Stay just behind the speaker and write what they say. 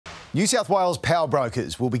New South Wales power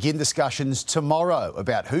brokers will begin discussions tomorrow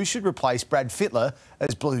about who should replace Brad Fittler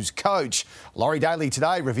as Blues coach. Laurie Daley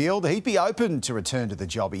today revealed that he'd be open to return to the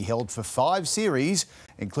job he held for 5 series,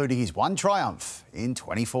 including his one triumph in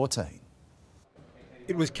 2014.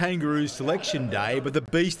 It was Kangaroos selection day, but the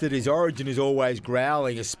beast at his origin is always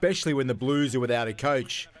growling, especially when the Blues are without a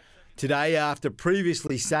coach. Today, after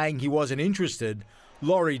previously saying he wasn't interested,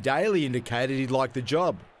 Laurie Daley indicated he'd like the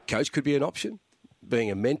job. Coach could be an option.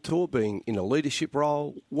 Being a mentor, being in a leadership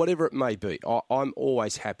role, whatever it may be, I'm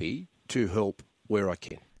always happy to help where I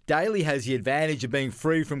can. Daley has the advantage of being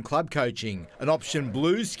free from club coaching, an option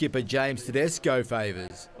Blues skipper James Tedesco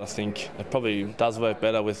favours. I think it probably does work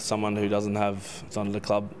better with someone who doesn't have under the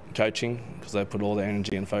club coaching, because they put all their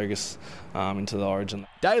energy and focus into the origin.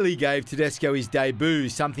 Daley gave Tedesco his debut,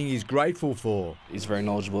 something he's grateful for. He's very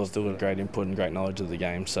knowledgeable, still got great input and great knowledge of the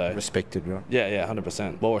game. So respected, right? Yeah,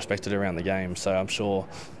 100%. Well respected around the game. So I'm sure,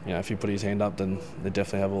 if he put his hand up, then they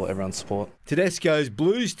definitely have everyone's support. Tedesco's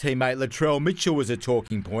Blues teammate Latrell Mitchell was a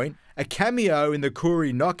talking point. A cameo in the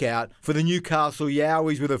Koori knockout for the Newcastle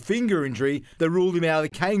Yowies with a finger injury that ruled him out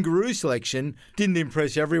of the Kangaroo selection didn't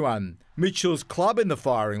impress everyone. Mitchell's club in the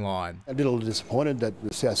firing line. A little disappointed that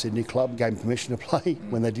the South Sydney club gave him permission to play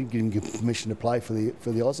when they didn't give him permission to play for the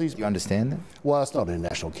Aussies. You understand that? Well, it's not a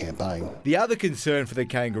national campaign. The other concern for the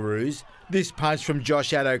Kangaroos, this punch from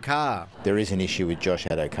Josh Addo-Carr. There is an issue with Josh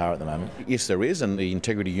Addo-Carr at the moment. Yes, there is, and the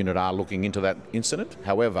integrity unit are looking into that incident.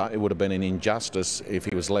 However, it would have been an injustice if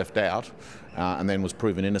he was left out and then was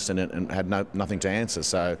proven innocent and had nothing to answer.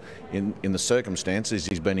 So in the circumstances,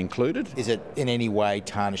 he's been included. Is it in any way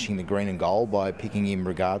tarnishing the green and gold by picking him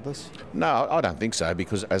regardless? No, I don't think so,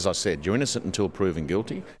 because, as I said, you're innocent until proven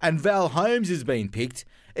guilty. And Val Holmes has been picked,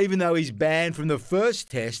 even though he's banned from the first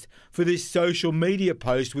test for this social media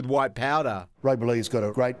post with white powder. Rugby League's got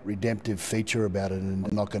a great redemptive feature about it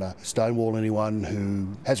and not going to stonewall anyone who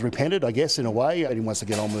has repented, I guess, in a way. And he wants to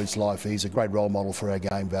get on with his life. He's a great role model for our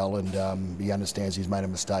game, Val, and he understands he's made a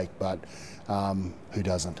mistake, but who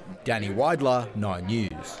doesn't? Danny Weidler, 9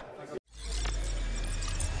 News.